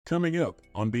Coming up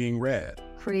on Being Rad.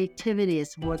 Creativity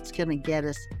is what's going to get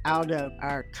us out of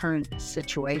our current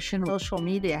situation. Social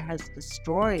media has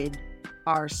destroyed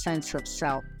our sense of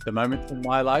self. The moments in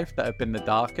my life that have been the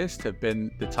darkest have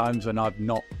been the times when I've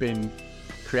not been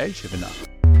creative enough.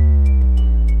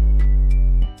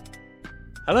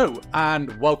 Hello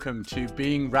and welcome to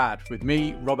Being Rad with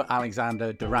me, Robert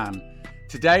Alexander Duran.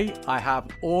 Today I have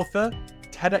author,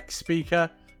 TEDx speaker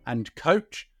and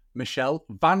coach Michelle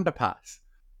Vandepas.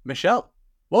 Michelle,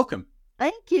 welcome.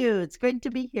 Thank you. It's great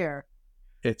to be here.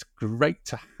 It's great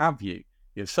to have you.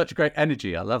 You have such great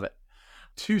energy. I love it.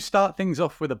 To start things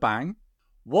off with a bang,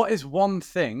 what is one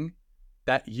thing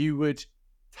that you would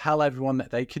tell everyone that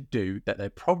they could do that they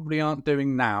probably aren't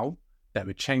doing now that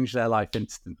would change their life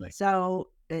instantly? So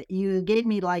you gave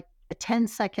me like a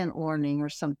 10-second warning or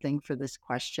something for this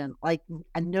question, like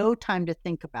no time to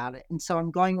think about it. And so I'm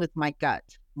going with my gut.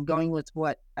 I'm going with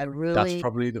what I really... That's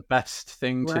probably the best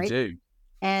thing to do.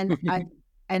 And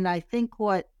I think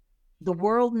what the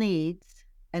world needs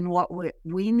and what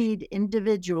we need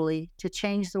individually to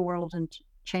change the world and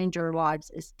change our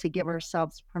lives is to give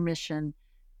ourselves permission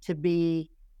to be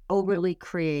overly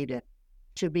creative,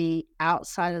 to be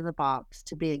outside of the box,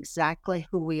 to be exactly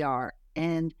who we are.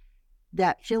 And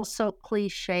that feels so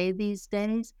cliche these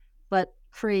days, but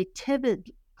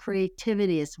creativity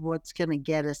is what's going to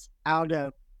get us out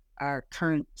of our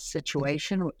current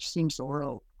situation, which seems a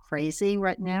little crazy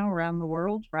right now around the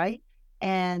world, right?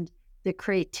 And the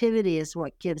creativity is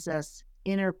what gives us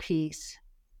inner peace,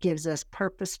 gives us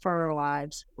purpose for our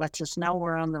lives, lets us know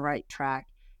we're on the right track.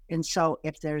 And so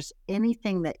if there's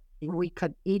anything that we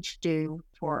could each do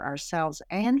for ourselves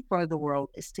and for the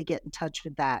world is to get in touch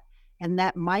with that. And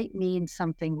that might mean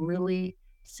something really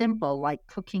simple, like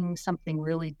cooking something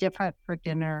really different for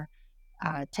dinner,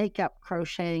 take up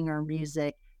crocheting or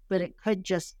music, but it could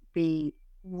just be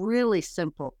really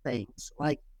simple things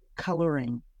like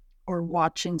coloring or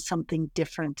watching something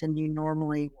different than you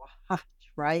normally watch,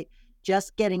 right?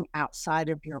 Just getting outside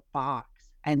of your box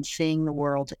and seeing the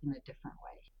world in a different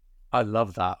way. I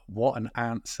love that. What an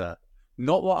answer.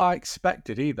 Not what I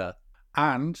expected either.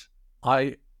 And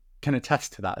I can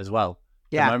attest to that as well.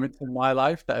 Yeah. The moments in my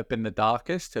life that have been the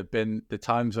darkest have been the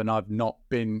times when I've not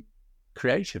been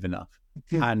creative enough.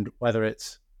 And whether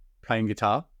it's playing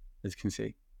guitar, as you can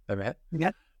see over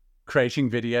here, creating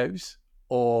videos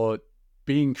or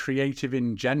being creative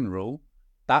in general,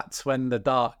 that's when the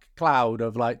dark cloud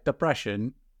of like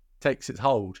depression takes its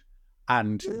hold.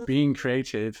 And being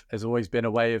creative has always been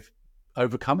a way of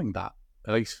overcoming that,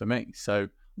 at least for me. So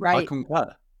I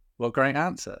concur. What great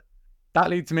answer. That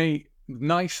leads me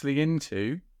nicely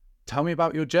into, tell me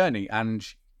about your journey and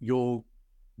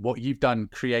what you've done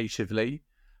creatively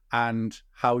and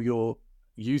how you're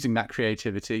using that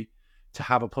creativity to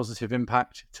have a positive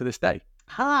impact to this day.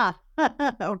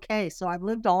 Okay. So I've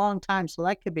lived a long time, so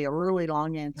that could be a really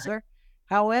long answer.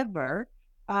 However,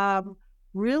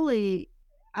 really,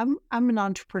 I'm an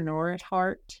entrepreneur at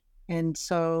heart. And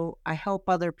so I help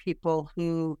other people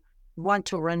who want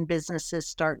to run businesses,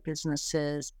 start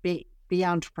businesses, be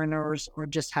entrepreneurs, or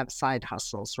just have side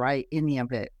hustles, right? Any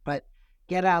of it. But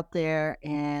get out there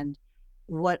and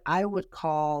what I would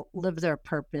call live their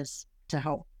purpose to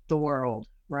help the world,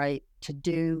 right? To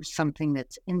do something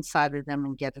that's inside of them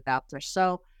and get it out there.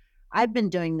 So I've been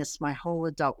doing this my whole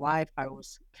adult life. I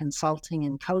was consulting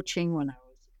and coaching when I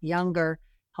was younger,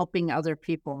 helping other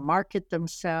people market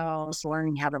themselves,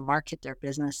 learning how to market their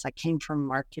business. I came from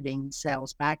marketing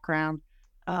sales background.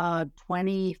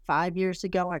 25 years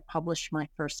ago, I published my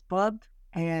first book.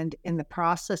 And in the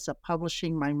process of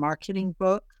publishing my marketing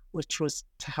book, which was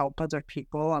to help other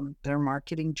people on their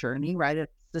marketing journey, right?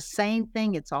 It's the same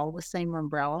thing. It's all the same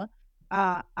umbrella.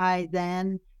 I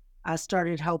then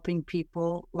started helping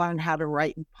people learn how to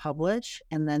write and publish.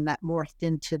 And then that morphed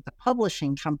into the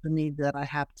publishing company that I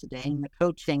have today and the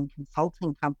coaching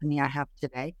consulting company I have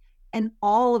today. And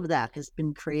all of that has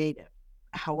been creative.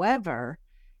 However,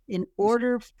 in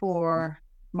order for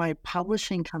my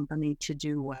publishing company to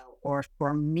do well, or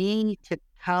for me to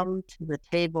come to the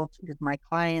table with my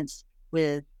clients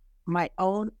with my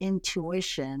own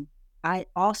intuition, I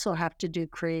also have to do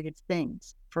creative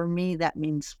things. For me, that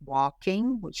means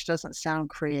walking, which doesn't sound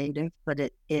creative, but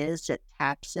it is. It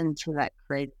taps into that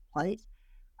creative place.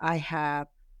 I have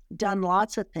done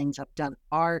lots of things. I've done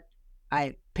art.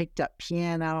 I picked up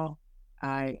piano.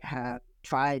 I have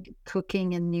tried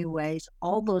cooking in new ways,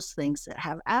 all those things that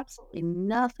have absolutely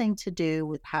nothing to do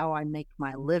with how I make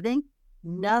my living,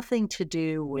 nothing to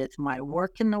do with my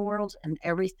work in the world, and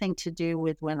everything to do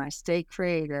with when I stay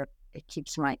creative, it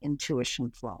keeps my intuition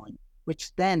flowing,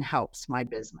 which then helps my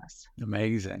business.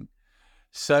 Amazing.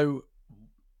 So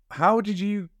How did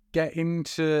you get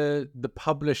into the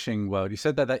publishing world? You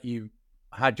said that you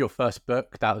had your first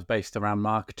book that was based around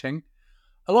marketing.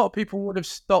 A lot of people would have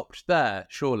stopped there.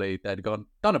 Surely they'd gone,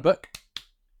 done a book,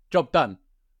 job done.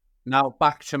 Now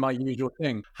back to my usual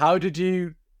thing. How did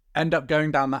you end up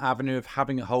going down that avenue of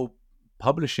having a whole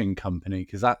publishing company?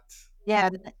 Because that's Yeah,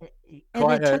 and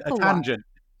quite it took a a while. tangent.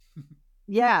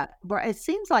 Yeah, but it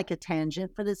seems like a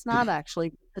tangent, but it's not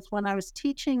actually. It's when I was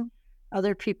teaching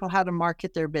other people how to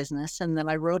market their business, and then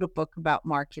I wrote a book about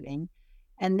marketing.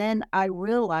 And then I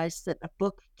realized that a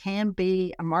book can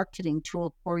be a marketing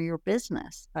tool for your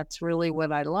business. That's really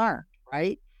what I learned,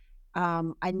 right?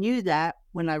 I knew that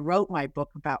when I wrote my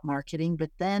book about marketing, but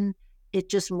then it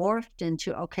just morphed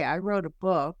into, okay, I wrote a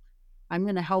book. I'm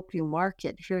going to help you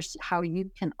market. Here's how you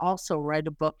can also write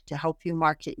a book to help you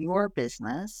market your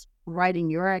business, writing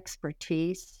your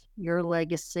expertise, your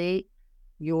legacy,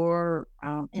 your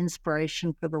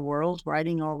inspiration for the world,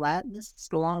 writing all that. This is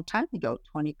a long time ago,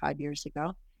 25 years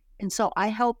ago. And so I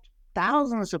helped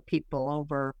thousands of people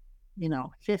over,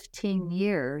 15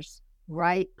 years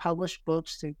write, publish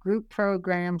books through group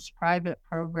programs, private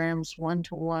programs,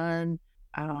 one-to-one,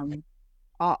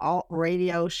 all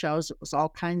radio shows. It was all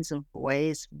kinds of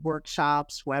ways,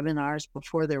 workshops, webinars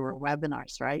before there were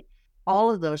webinars, right? All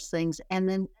of those things. And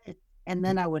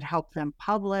then I would help them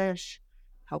publish,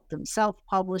 help them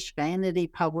self-publish. Vanity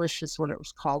publish is what it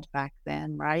was called back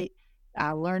then, right?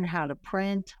 Learn how to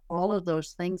print, all of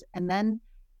those things. And then,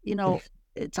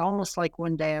 it's almost like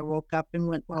one day I woke up and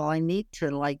went, well, I need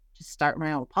to start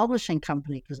my own publishing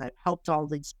company because I've helped all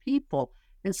these people.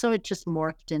 And so it just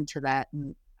morphed into that.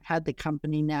 And I've had the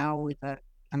company now with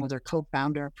another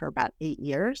co-founder for about 8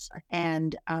 years,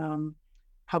 and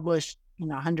published,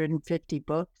 150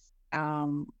 books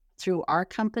through our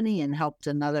company, and helped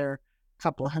another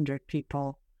couple hundred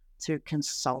people through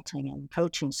consulting and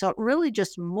coaching. So it really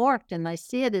just morphed, and I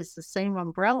see it as the same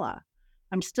umbrella.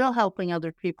 I'm still helping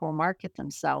other people market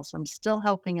themselves. I'm still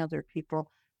helping other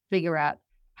people figure out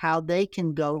how they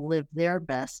can go live their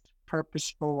best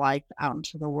purposeful life out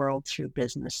into the world through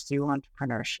business, through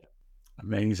entrepreneurship.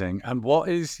 Amazing. And what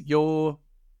is your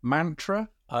mantra?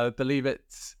 I believe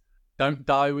it's don't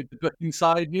die with the book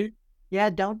inside you. Yeah,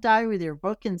 don't die with your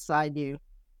book inside you.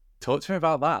 Talk to me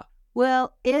about that.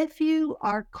 Well, if you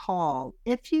are called,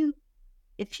 if you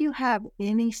have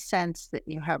any sense that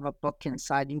you have a book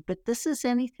inside you, but this is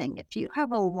anything, if you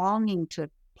have a longing to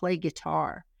play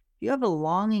guitar, if you have a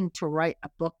longing to write a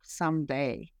book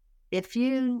someday, if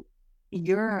you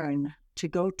yearn to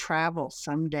go travel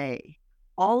someday,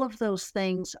 all of those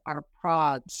things are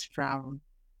prods from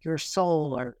your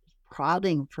soul, or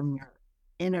prodding from your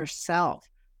inner self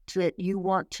that you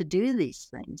want to do these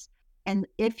things. And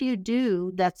if you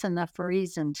do, that's enough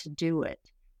reason to do it.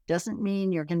 Doesn't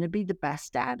mean you're going to be the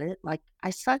best at it. Like,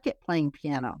 I suck at playing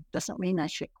piano. Doesn't mean I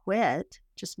should quit.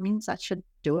 Just means I should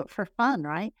do it for fun,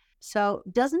 right? So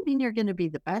doesn't mean you're going to be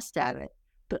the best at it,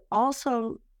 but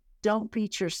also don't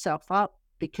beat yourself up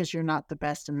because you're not the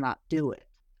best and not do it,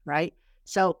 right?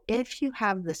 So if you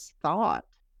have this thought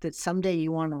that someday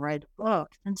you want to write a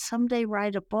book, then someday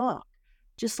write a book.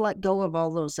 Just let go of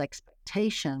all those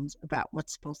expectations about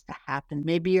what's supposed to happen.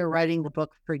 Maybe you're writing the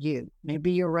book for you.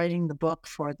 Maybe you're writing the book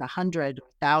for the 100 or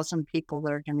 1,000 people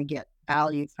that are going to get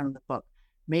value from the book.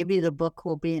 Maybe the book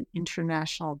will be an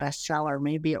international bestseller.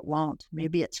 Maybe it won't.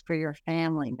 Maybe it's for your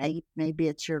family. Maybe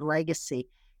it's your legacy.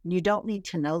 You don't need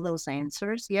to know those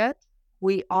answers yet.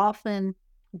 We often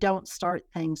don't start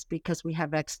things because we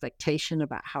have expectation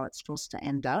about how it's supposed to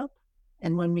end up.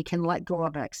 And when we can let go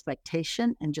of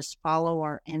expectation and just follow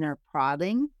our inner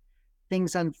prodding,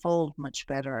 things unfold much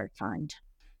better, I find.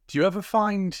 Do you ever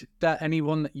find that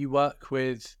anyone that you work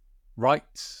with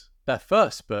writes their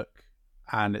first book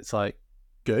and it's like,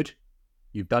 good,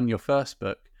 you've done your first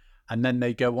book, and then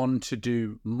they go on to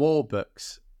do more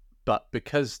books, but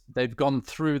because they've gone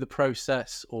through the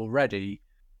process already,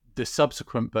 the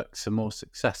subsequent books are more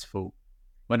successful?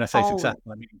 When I say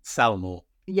successful, I mean sell more.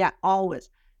 Yeah,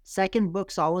 always. Second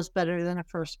book's always better than a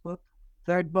first book.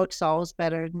 Third book's always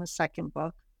better than the second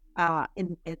book.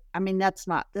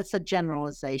 That's a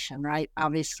generalization, right?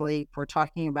 Obviously, if we're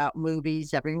talking about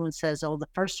movies, everyone says, oh, the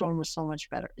first one was so much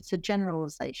better. It's a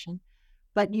generalization.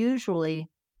 But usually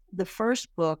the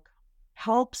first book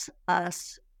helps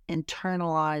us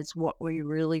internalize what we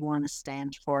really want to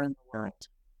stand for in the world.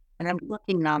 And I'm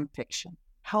looking nonfiction.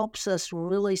 Helps us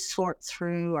really sort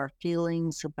through our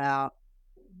feelings about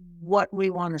what we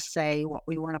want to say, what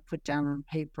we want to put down on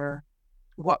paper,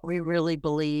 what we really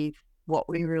believe, what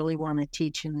we really want to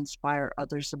teach and inspire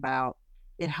others about.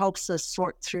 It helps us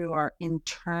sort through our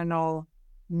internal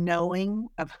knowing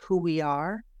of who we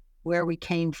are where we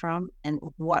came from, and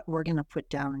what we're going to put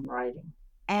down in writing.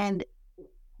 And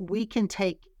we can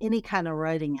take any kind of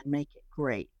writing and make it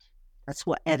great. That's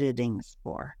what editing is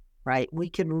for, right? We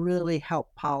can really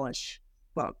help polish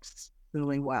books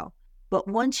really well. But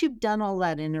once you've done all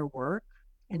that inner work,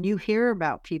 and you hear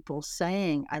about people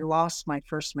saying, I lost my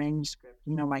first manuscript,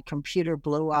 my computer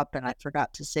blew up and I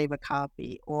forgot to save a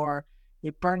copy, or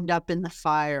it burned up in the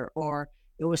fire, or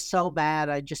it was so bad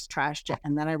I just trashed it.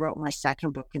 And then I wrote my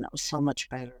second book and it was so much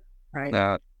better,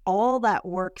 right? All that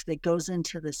work that goes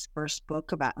into this first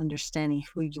book about understanding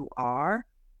who you are,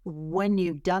 when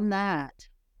you've done that,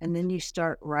 and then you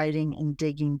start writing and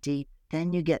digging deep,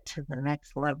 then you get to the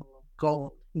next level of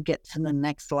gold. You get to the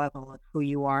next level of who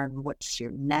you are and you're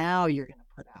going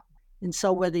to put out. And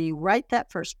so whether you write that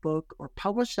first book or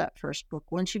publish that first book,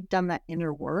 once you've done that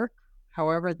inner work,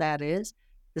 however that is,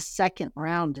 the second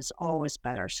round is always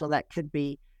better. So that could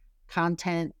be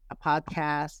content, a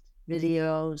podcast,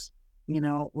 videos,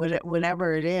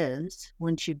 whatever it is.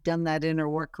 Once you've done that inner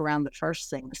work around the first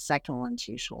thing, the second one's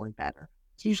usually better.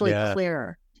 It's usually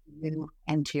clearer to you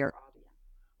and to your audience.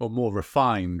 Or more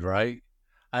refined, right?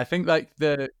 I think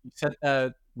you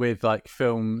said with like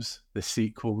films, the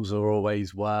sequels are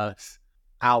always worse.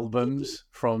 Albums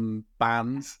from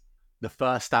bands, the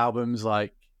first album's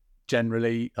like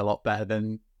generally a lot better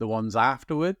than the ones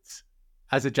afterwards,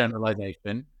 as a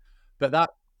generalization. But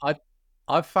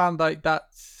I've found like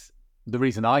that's the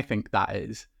reason I think that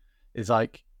is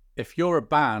like, if you're a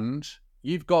band,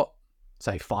 you've got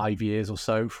say 5 years or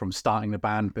so from starting the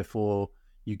band before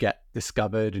you get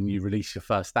discovered and you release your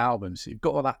first album. So you've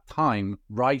got all that time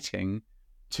writing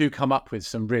to come up with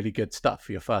some really good stuff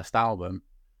for your first album.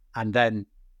 And then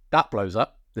that blows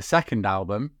up. The second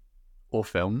album or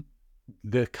film,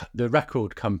 the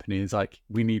record company is like,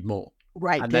 we need more.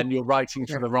 Right. And then you're writing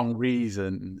for the wrong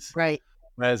reasons. Right.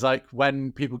 Whereas like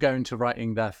when people go into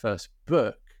writing their first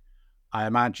book, I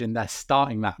imagine they're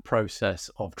starting that process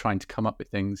of trying to come up with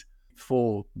things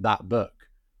for that book.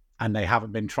 And they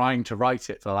haven't been trying to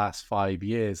write it for the last 5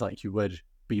 years like you would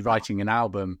be writing an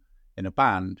album in a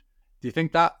band. Do you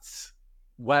think that's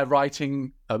where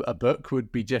writing a book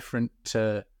would be different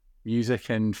to music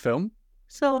and film?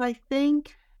 So I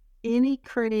think any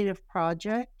creative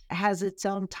project has its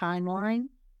own timeline.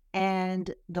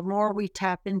 And the more we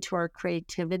tap into our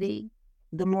creativity,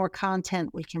 the more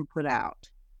content we can put out.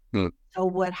 So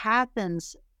what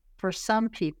happens for some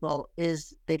people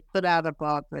is they put out a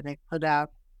book or they put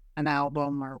out an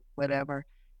album or whatever,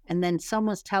 and then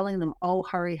someone's telling them, oh,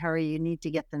 hurry, you need to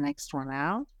get the next one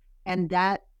out. And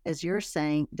that, as you're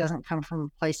saying, doesn't come from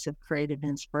a place of creative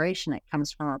inspiration. It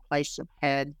comes from a place of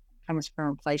head, comes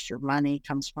from a place of money,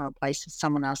 comes from a place of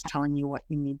someone else telling you what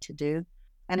you need to do.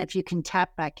 And if you can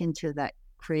tap back into that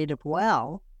creative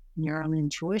well, your own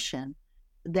intuition,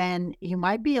 then you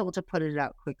might be able to put it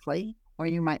out quickly, or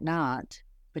you might not.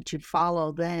 But you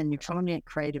follow then, you're following it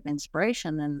creative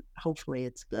inspiration, and hopefully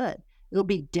it's good. It'll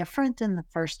be different than the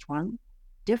first one,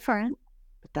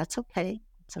 but that's okay.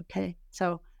 It's okay.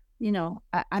 So,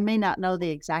 I may not know the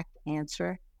exact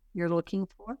answer you're looking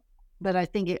for, but I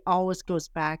think it always goes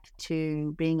back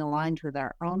to being aligned with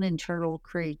our own internal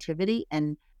creativity.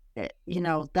 And,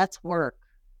 that's work.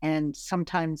 And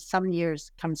sometimes some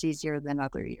years comes easier than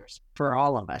other years for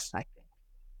all of us, I think.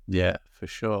 Yeah, for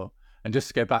sure. And just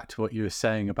to go back to what you were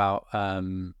saying about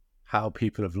how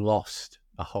people have lost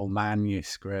a whole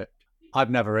manuscript.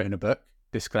 I've never written a book,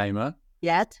 disclaimer.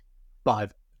 Yet?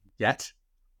 But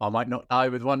I might not die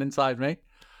with one inside me.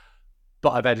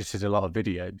 But I've edited a lot of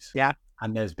videos. Yeah.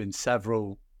 And there's been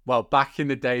several, back in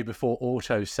the day before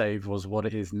autosave was what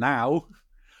it is now.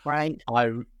 Right.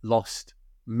 I lost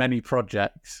many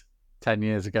projects 10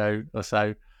 years ago or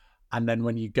so. And then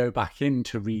when you go back in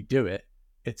to redo it,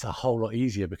 it's a whole lot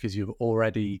easier because you've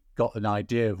already got an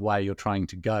idea of where you're trying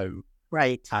to go.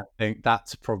 Right. I think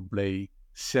that's probably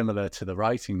similar to the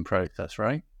writing process,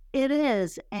 right? It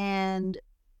is. And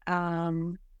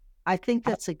I think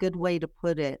that's a good way to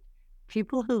put it.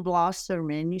 People who've lost their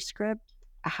manuscript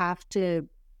have to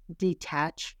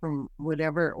detach from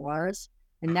whatever it was.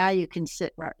 And now you can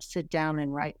sit down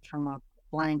and write from a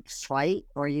blank slate,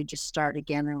 or you just start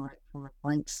again and write from a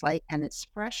blank slate, and it's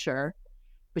fresher.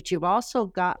 But you've also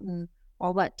gotten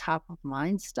all that top of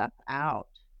mind stuff out.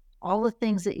 All the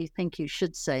things that you think you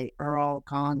should say are all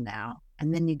gone now.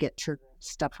 And then you get to the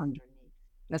stuff underneath.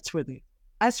 That's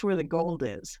where the gold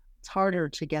is. It's harder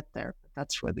to get there, but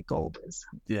that's where the gold is.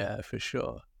 Yeah, for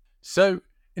sure. So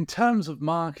in terms of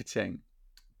marketing,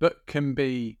 book can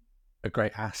be a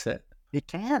great asset. It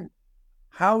can.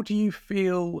 How do you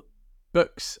feel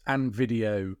books and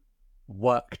video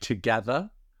work together?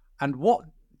 And what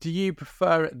do you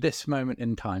prefer at this moment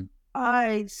in time?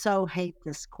 I so hate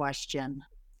this question.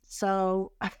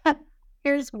 So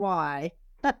here's why.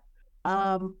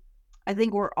 I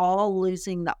think we're all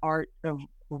losing the art of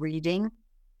reading.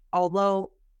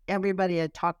 Although everybody I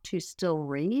talk to still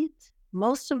reads,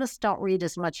 most of us don't read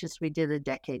as much as we did a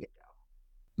decade ago.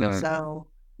 No. So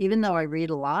even though I read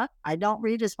a lot, I don't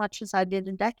read as much as I did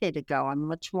a decade ago. I'm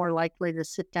much more likely to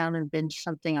sit down and binge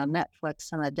something on Netflix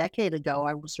than a decade ago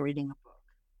I was reading a book.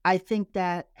 I think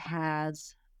that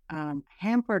has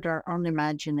hampered our own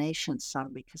imagination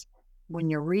some, because when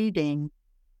you're reading,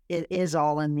 it is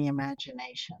all in the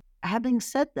imagination. Having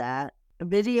said that,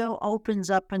 video opens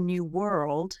up a new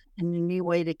world and a new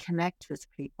way to connect with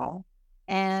people.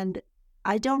 And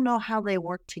I don't know how they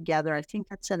work together. I think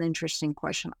that's an interesting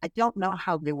question. I don't know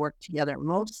how they work together.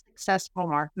 Most successful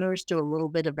marketers do a little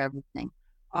bit of everything: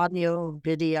 audio,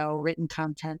 video, written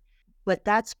content. But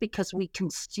that's because we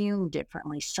consume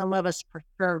differently. Some of us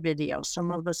prefer video,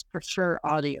 some of us prefer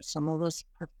audio, some of us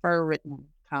prefer written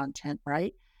content,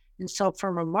 right? And so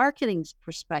from a marketing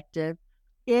perspective,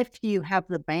 if you have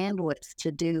the bandwidth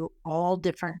to do all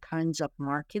different kinds of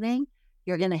marketing,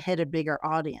 you're going to hit a bigger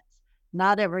audience.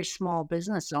 Not every small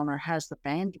business owner has the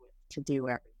bandwidth to do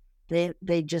everything.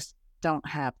 They just don't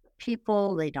have the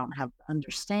people, they don't have the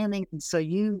understanding. And so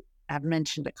you have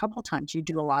mentioned a couple times, you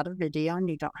do a lot of video and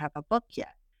you don't have a book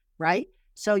yet, right?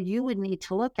 So you would need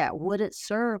to look at, would it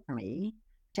serve me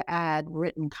to add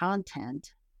written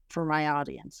content for my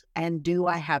audience? And do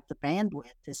I have the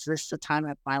bandwidth? Is this the time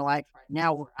of my life right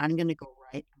now where I'm going to go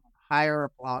write, I'm going to hire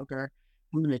a blogger,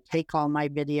 I'm going to take all my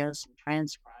videos and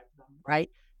transcribe them, right?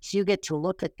 So you get to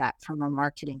look at that from a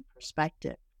marketing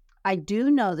perspective. I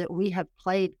do know that we have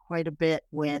played quite a bit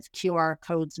with QR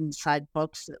codes inside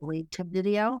books that lead to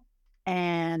video,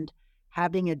 and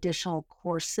having additional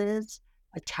courses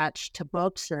attached to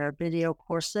books that are video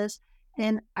courses.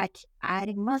 And I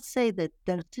must say that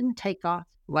those didn't take off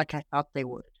like I thought they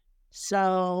would.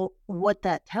 So what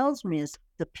that tells me is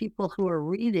the people who are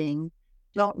reading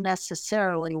don't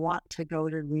necessarily want to go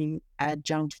to the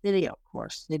adjunct video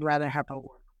course. They'd rather have a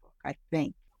workbook, I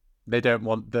think. They don't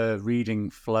want the reading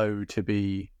flow to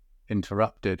be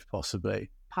interrupted,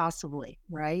 possibly. Possibly,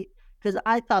 right? Because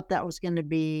I thought that was going to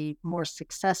be more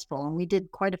successful. And we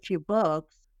did quite a few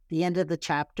books. The end of the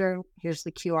chapter, here's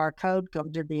the QR code, go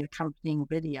to the accompanying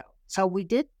video. So we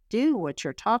did do what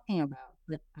you're talking about,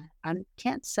 but I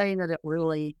can't say that it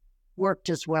really worked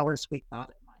as well as we thought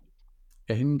it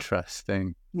might.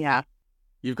 Interesting. Yeah.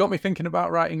 You've got me thinking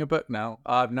about writing a book now.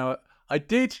 I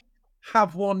did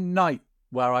have one night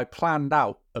where I planned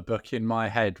out a book in my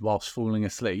head whilst falling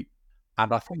asleep,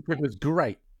 and I think it was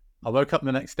great. I woke up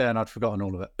the next day and I'd forgotten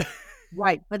all of it.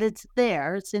 Right, but it's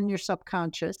there. It's in your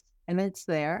subconscious, and it's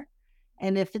there.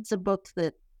 And if it's a book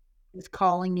that is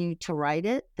calling you to write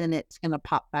it, then it's going to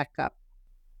pop back up.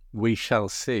 We shall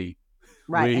see.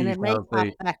 Right, and it may pop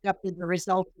back up as a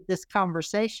result of this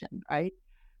conversation, right?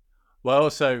 Well,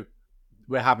 also,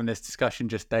 we're having this discussion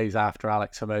just days after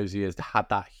Alex Hormozi has had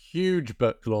that huge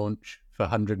book launch for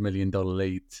 $100 million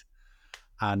leads.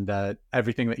 And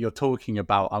everything that you're talking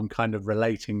about, I'm kind of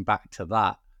relating back to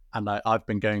that. And I've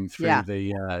been going through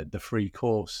the free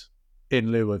course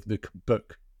in lieu of the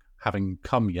book having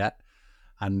come yet.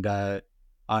 And I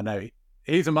know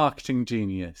he's a marketing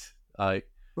genius. Right.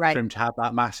 For him to have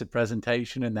that massive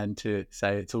presentation and then to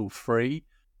say it's all free,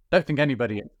 don't think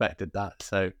anybody expected that.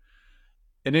 So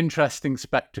an interesting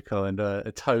spectacle and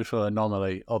a total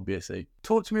anomaly, obviously.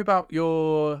 Talk to me about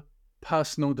your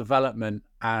personal development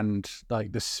and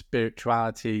like the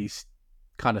spirituality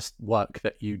kind of work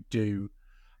that you do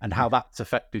and how that's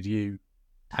affected you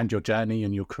and your journey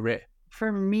and your career.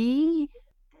 For me,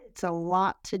 it's a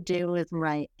lot to do with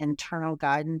my internal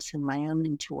guidance and my own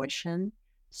intuition.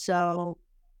 So,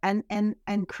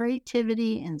 and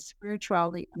creativity and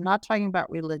spirituality, I'm not talking about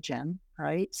religion,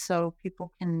 right? So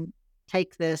people can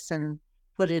take this and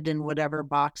put it in whatever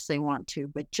box they want to,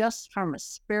 but just from a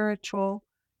spiritual,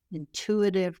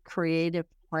 intuitive, creative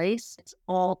place, it's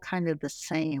all kind of the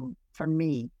same for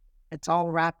me. It's all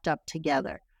wrapped up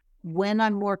together. When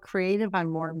I'm more creative, I'm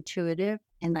more intuitive,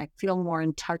 and I feel more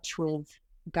in touch with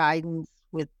guidance,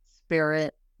 with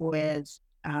spirit, with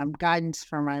guidance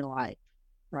for my life,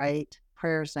 right?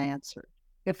 Prayers answered.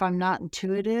 If I'm not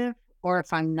intuitive, or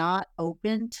if I'm not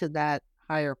open to that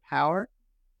higher power,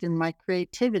 then my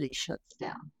creativity shuts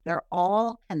down. They're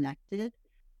all connected.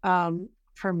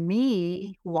 For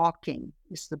me, walking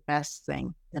is the best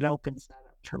thing that opens that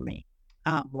up for me.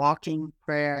 Walking,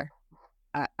 prayer.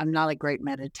 I'm not a great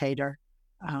meditator,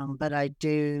 but I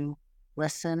do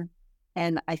listen.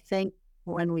 And I think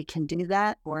when we can do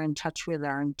that, we're in touch with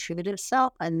our intuitive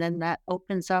self. And then that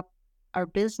opens up our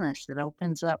business. It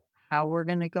opens up how we're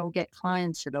going to go get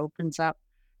clients. It opens up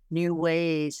new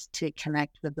ways to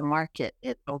connect with the market.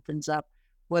 It opens up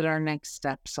what our next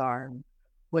steps are,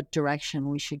 what direction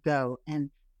we should go. And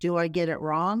do I get it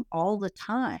wrong? All the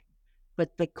time.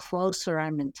 But the closer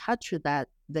I'm in touch with that,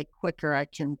 the quicker I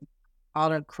can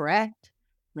autocorrect,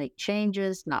 make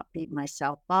changes, not beat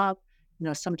myself up.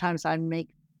 Sometimes I make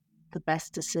the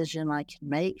best decision I can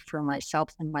make for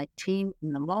myself and my team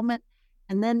in the moment.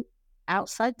 And then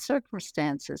outside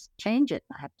circumstances change it.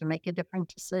 I have to make a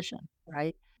different decision,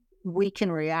 right? We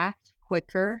can react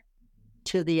quicker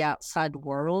to the outside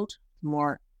world,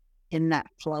 more in that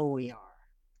flow we are.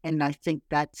 And I think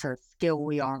that's a skill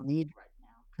we all need right now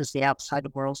because the outside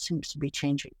world seems to be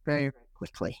changing very, very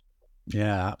quickly.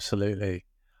 Yeah, absolutely.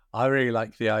 I really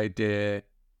like the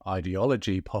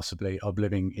ideology possibly of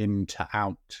living in to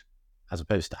out as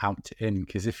opposed to out to in,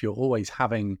 because if you're always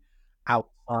having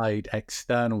outside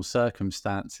external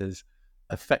circumstances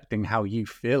affecting how you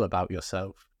feel about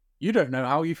yourself, you don't know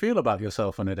how you feel about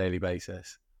yourself on a daily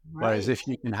basis. Right. Whereas if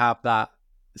you can have that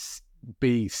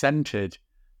be centered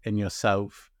in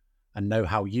yourself and know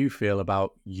how you feel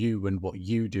about you and what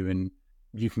you do, and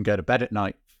you can go to bed at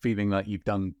night feeling like you've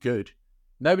done good,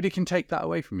 nobody can take that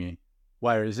away from you.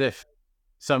 Whereas if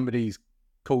somebody's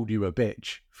called you a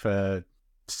bitch for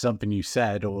something you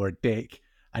said or a dick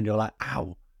and you're like,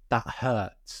 ow, that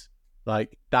hurts,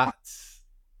 like that's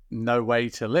no way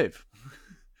to live,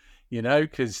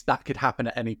 because that could happen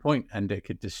at any point and it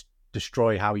could just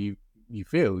destroy how you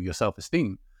feel, your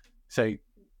self-esteem. So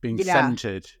being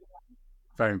centered,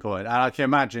 very important. And I can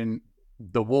imagine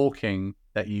the walking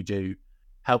that you do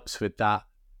helps with that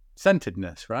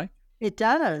centeredness, right? It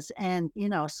does. And,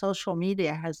 social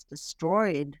media has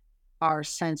destroyed our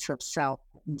sense of self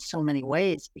in so many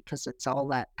ways because it's all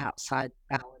that outside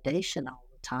validation all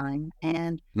the time.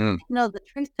 And, the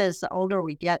truth is, the older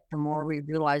we get, the more we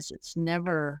realize it's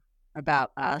never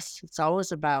about us. It's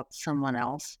always about someone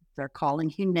else. They're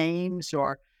calling you names,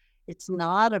 or it's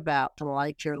not about the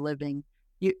life you're living.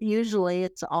 Usually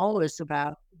it's always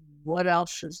about what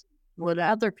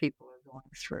other people are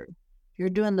going through. You're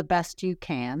doing the best you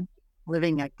can,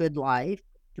 living a good life,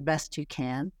 the best you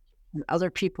can, and other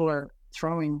people are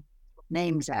throwing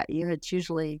names at you. It's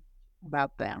usually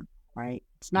about them, right?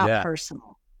 It's not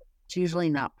personal. It's usually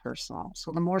not personal.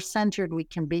 So the more centered we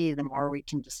can be, the more we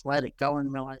can just let it go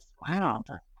and realize, wow,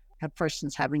 that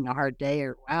person's having a hard day,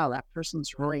 or wow, that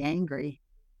person's really angry.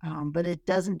 But it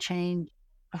doesn't change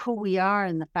who we are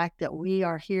and the fact that we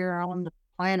are here on the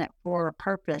planet for a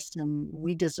purpose and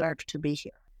we deserve to be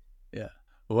here. Yeah.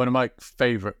 Well, one of my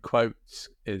favorite quotes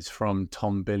is from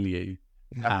Tom Bilyeu,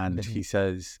 and he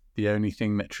says, the only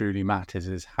thing that truly matters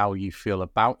is how you feel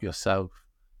about yourself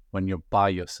when you're by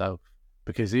yourself.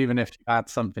 Because even if you had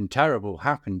something terrible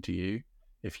happen to you,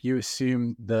 if you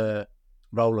assume the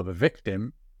role of a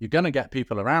victim, you're going to get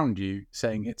people around you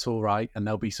saying it's all right and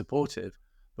they'll be supportive.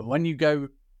 But when you go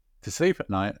to sleep at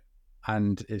night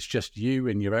and it's just you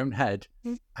in your own head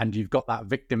and you've got that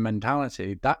victim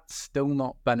mentality, that's still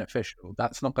not beneficial.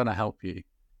 That's not going to help you.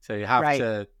 So you have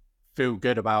to feel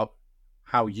good about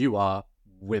how you are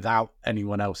without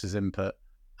anyone else's input.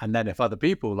 And then if other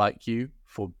people like you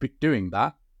for doing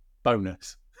that,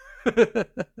 bonus.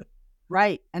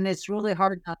 Right. And it's really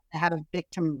hard not to have a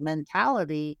victim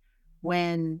mentality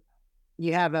when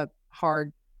you have a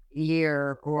hard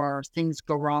year or things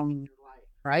go wrong in your life,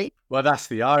 right? Well, that's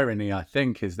the irony, I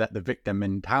think, is that the victim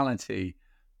mentality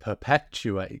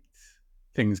perpetuates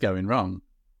things going wrong.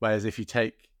 Whereas if you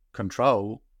take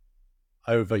control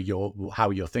over how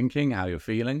you're thinking, how you're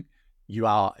feeling, you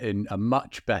are in a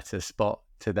much better spot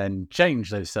to then change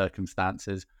those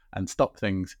circumstances and stop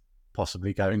things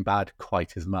possibly going bad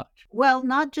quite as much. Well,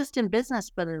 not just in business,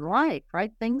 but in life,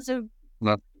 right?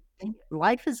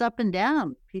 Life is up and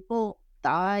down. People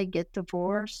die, get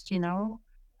divorced,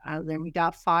 then we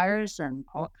got fires and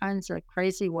all kinds of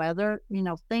crazy weather,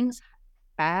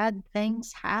 bad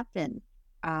things happen.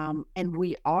 And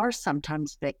we are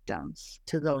sometimes victims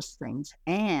to those things.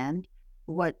 And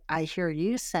what I hear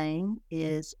you saying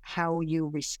is how you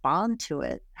respond to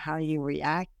it, how you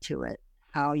react to it,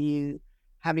 how you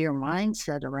have your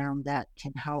mindset around that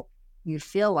can help you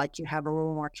feel like you have a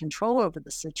little more control over the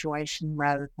situation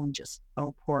rather than just,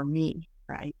 oh, poor me,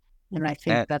 right? And I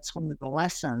think that's one of the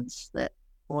lessons that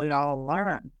we all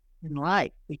learn in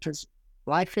life, because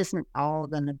life isn't all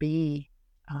going to be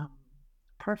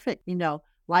perfect.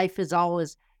 Life is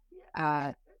always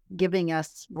giving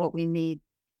us what we need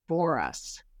for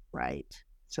us, right?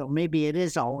 So maybe it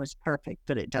is always perfect,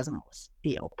 but it doesn't always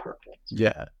feel perfect.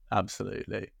 Yeah,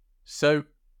 Absolutely. So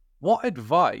what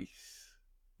advice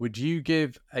would you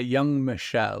give a young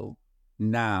Michelle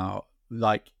now?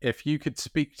 Like, if you could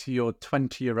speak to your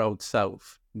 20-year-old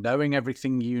self, knowing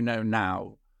everything you know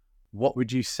now, what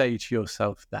would you say to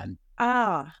yourself then?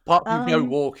 Ah, Apart from go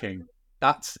walking.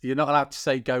 You're not allowed to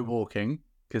say go walking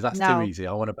because that's too no, easy.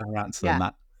 I want a better answer than yeah.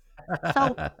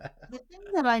 So that. the thing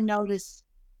that I notice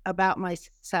about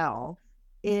myself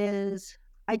is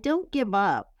I don't give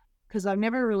up because I've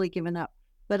never really given up,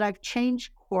 but I've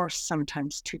changed course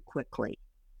sometimes too quickly.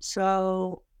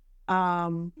 So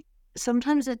um,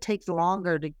 sometimes it takes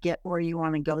longer to get where you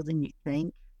want to go than you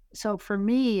think. So for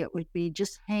me, it would be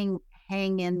just hang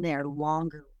in there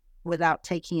longer without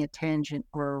taking a tangent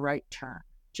or a right turn.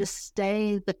 Just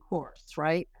stay the course,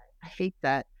 right? I hate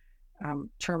that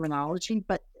terminology,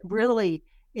 but really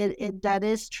it that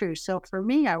is true. So for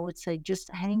me, I would say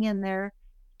just hang in there,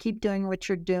 keep doing what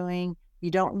you're doing. You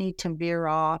don't need to veer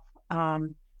off.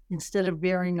 Instead of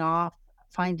veering off,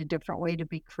 find a different way to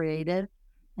be creative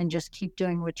and just keep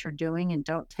doing what you're doing and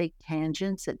don't take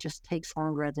tangents. It just takes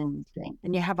longer than you think.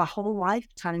 And you have a whole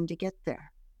lifetime to get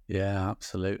there. Yeah,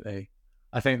 absolutely.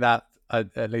 I think that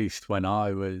at least when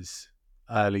I was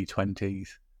early 20s,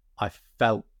 I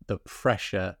felt the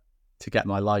pressure to get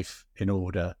my life in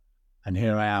order. And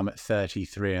here I am at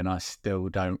 33 and I still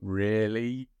don't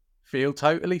really feel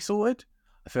totally sorted.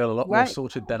 I feel a lot more Right.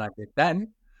 sorted than I did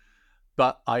then.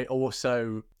 But I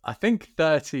think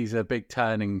 30 is a big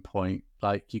turning point.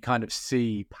 Like, you kind of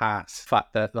see past the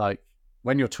fact that, like,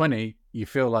 when you're 20, you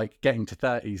feel like getting to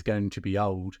 30 is going to be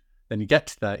old. Then you get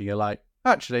to 30, you're like,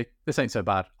 actually, this ain't so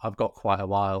bad. I've got quite a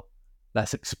while.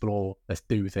 Let's explore. Let's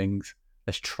do things.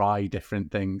 Let's try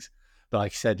different things. But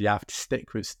like I said, you have to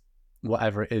stick with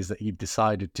whatever it is that you've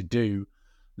decided to do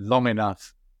long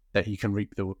enough that you can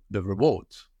reap the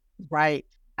rewards. Right.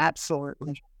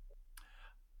 Absolutely.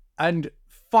 And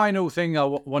final thing I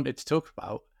wanted to talk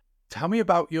about, tell me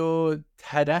about your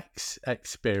TEDx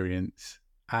experience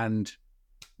and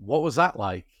what was that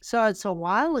like? So it's a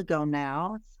while ago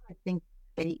now. I think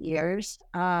 8 years,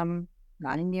 9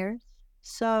 years.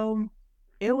 So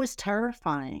it was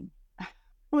terrifying. It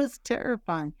was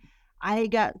terrifying. I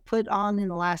got put on in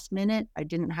the last minute. I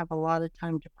didn't have a lot of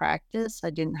time to practice.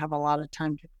 I didn't have a lot of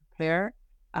time to prepare.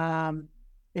 Um,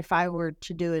 if I were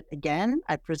to do it again,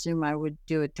 I presume I would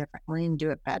do it differently and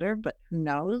do it better, but who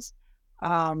knows?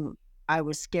 Um, I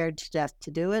was scared to death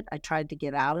to do it. I tried to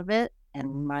get out of it,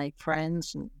 and my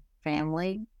friends and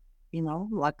family,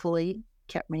 luckily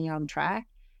kept me on track.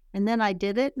 And then I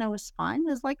did it and I was fine.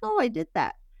 It was like, oh, I did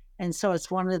that. And so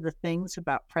it's one of the things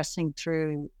about pressing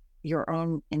through your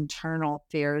own internal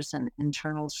fears and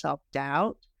internal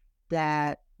self-doubt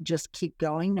that just keep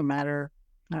going no matter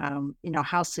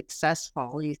how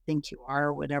successful you think you are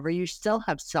or whatever. You still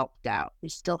have self-doubt. You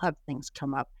still have things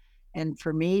come up. And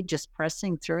for me, just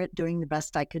pressing through it, doing the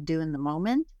best I could do in the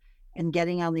moment and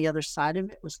getting on the other side of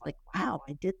it was like, wow,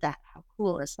 I did that. How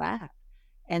cool is that?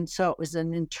 And so it was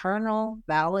an internal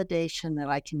validation that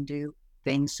I can do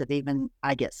things that even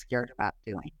I get scared about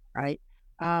doing, right?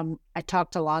 I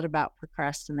talked a lot about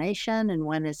procrastination and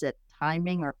when is it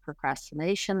timing or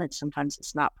procrastination. And sometimes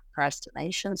it's not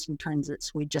procrastination. Sometimes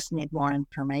it's we just need more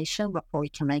information before we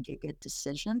can make a good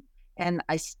decision. And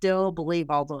I still believe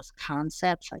all those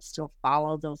concepts. I still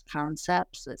follow those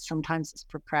concepts that sometimes it's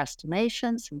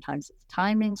procrastination, sometimes it's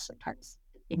timing, sometimes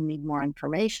you need more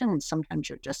information, and sometimes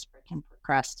you're just freaking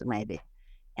procrastinating.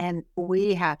 And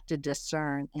we have to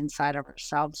discern inside of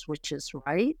ourselves which is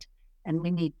right. And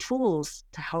we need tools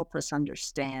to help us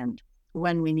understand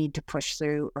when we need to push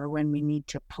through or when we need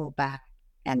to pull back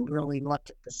and really look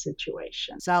at the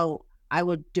situation. So I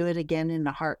would do it again in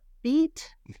a heartbeat.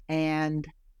 And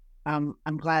I'm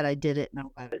glad I did it and I'm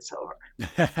glad it's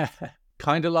over.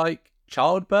 Kind of like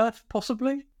childbirth,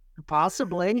 possibly?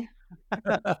 Possibly.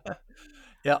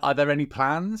 Yeah. Are there any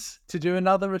plans to do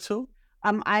another at all?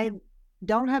 I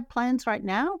don't have plans right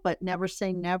now, but never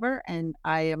say never. And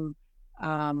I've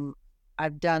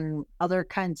done other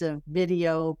kinds of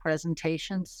video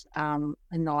presentations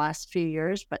in the last few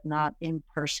years, but not in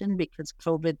person because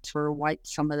COVID sort of wiped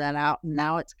some of that out. And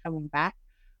now it's coming back.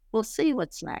 We'll see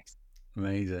what's next.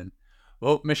 Amazing.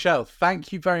 Well, Michelle,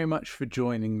 thank you very much for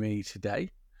joining me today.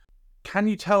 Can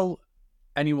you tell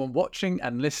anyone watching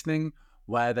and listening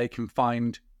where they can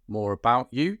find more about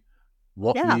you,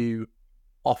 what Yeah. you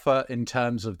offer in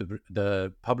terms of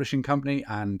the publishing company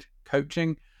and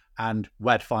coaching, and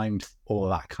where to find all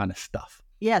that kind of stuff?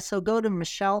 Yeah, so go to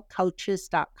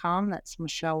michellecoaches.com. That's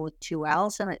Michelle with 2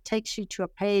 L's. And it takes you to a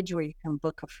page where you can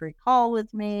book a free call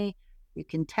with me. You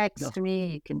can text me.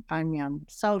 You can find me on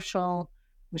social,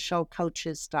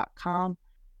 michellecoaches.com.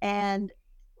 And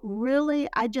really,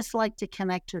 I just like to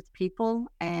connect with people.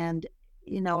 And,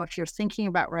 if you're thinking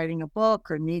about writing a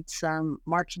book or need some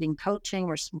marketing coaching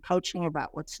or some coaching about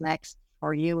what's next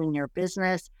for you and your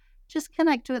business, just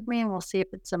connect with me and we'll see if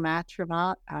it's a match or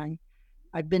not.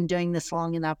 I've been doing this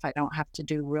long enough. I don't have to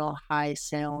do real high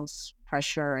sales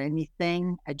pressure or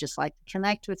anything. I just like to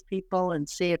connect with people and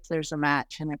see if there's a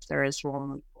match. And if there is, we'll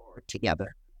move forward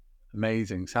together.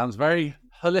 Amazing. Sounds very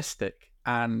holistic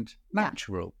and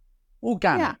natural.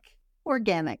 Organic. Yeah,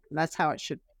 organic. That's how it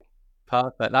should be.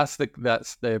 Perfect.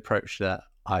 That's the approach that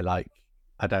I like.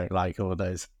 I don't like all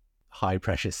those high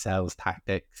pressure sales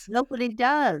tactics. Nobody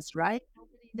does, right?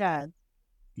 Nobody does.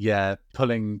 Yeah,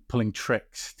 pulling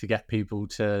tricks to get people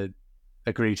to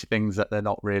agree to things that they're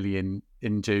not really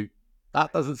into.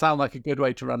 That doesn't sound like a good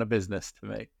way to run a business to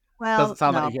me. Well, Doesn't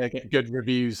sound no. like you're going to get good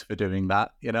reviews for doing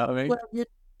that. You know what I mean? Well,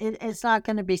 it's not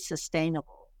going to be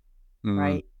sustainable,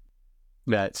 right?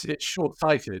 Yeah, it's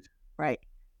short-sighted. Right.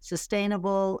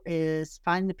 Sustainable is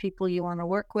find the people you want to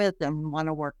work with and want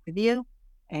to work with you,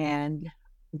 and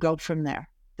go from there.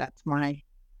 That's my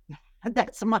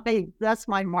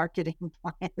marketing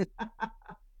plan.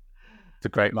 It's a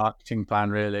great marketing plan,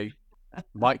 really.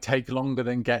 Might take longer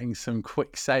than getting some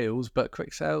quick sales, but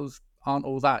quick sales aren't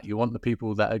all that. You want the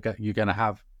people that you're going to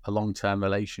have a long-term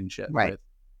relationship with.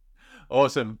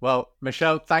 Awesome. Well,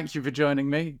 Michelle, thank you for joining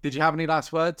me. Did you have any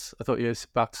last words? I thought you were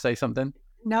about to say something.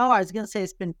 No, I was going to say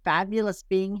it's been fabulous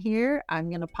being here. I'm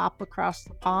going to pop across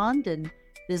the pond and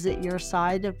visit your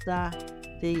side of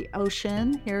the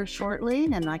ocean here shortly,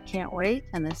 and I can't wait.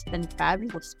 And it's been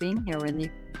fabulous being here with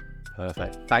you.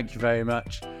 Perfect. Thank you very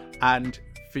much. And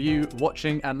for you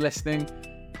watching and listening,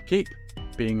 keep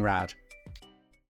being rad.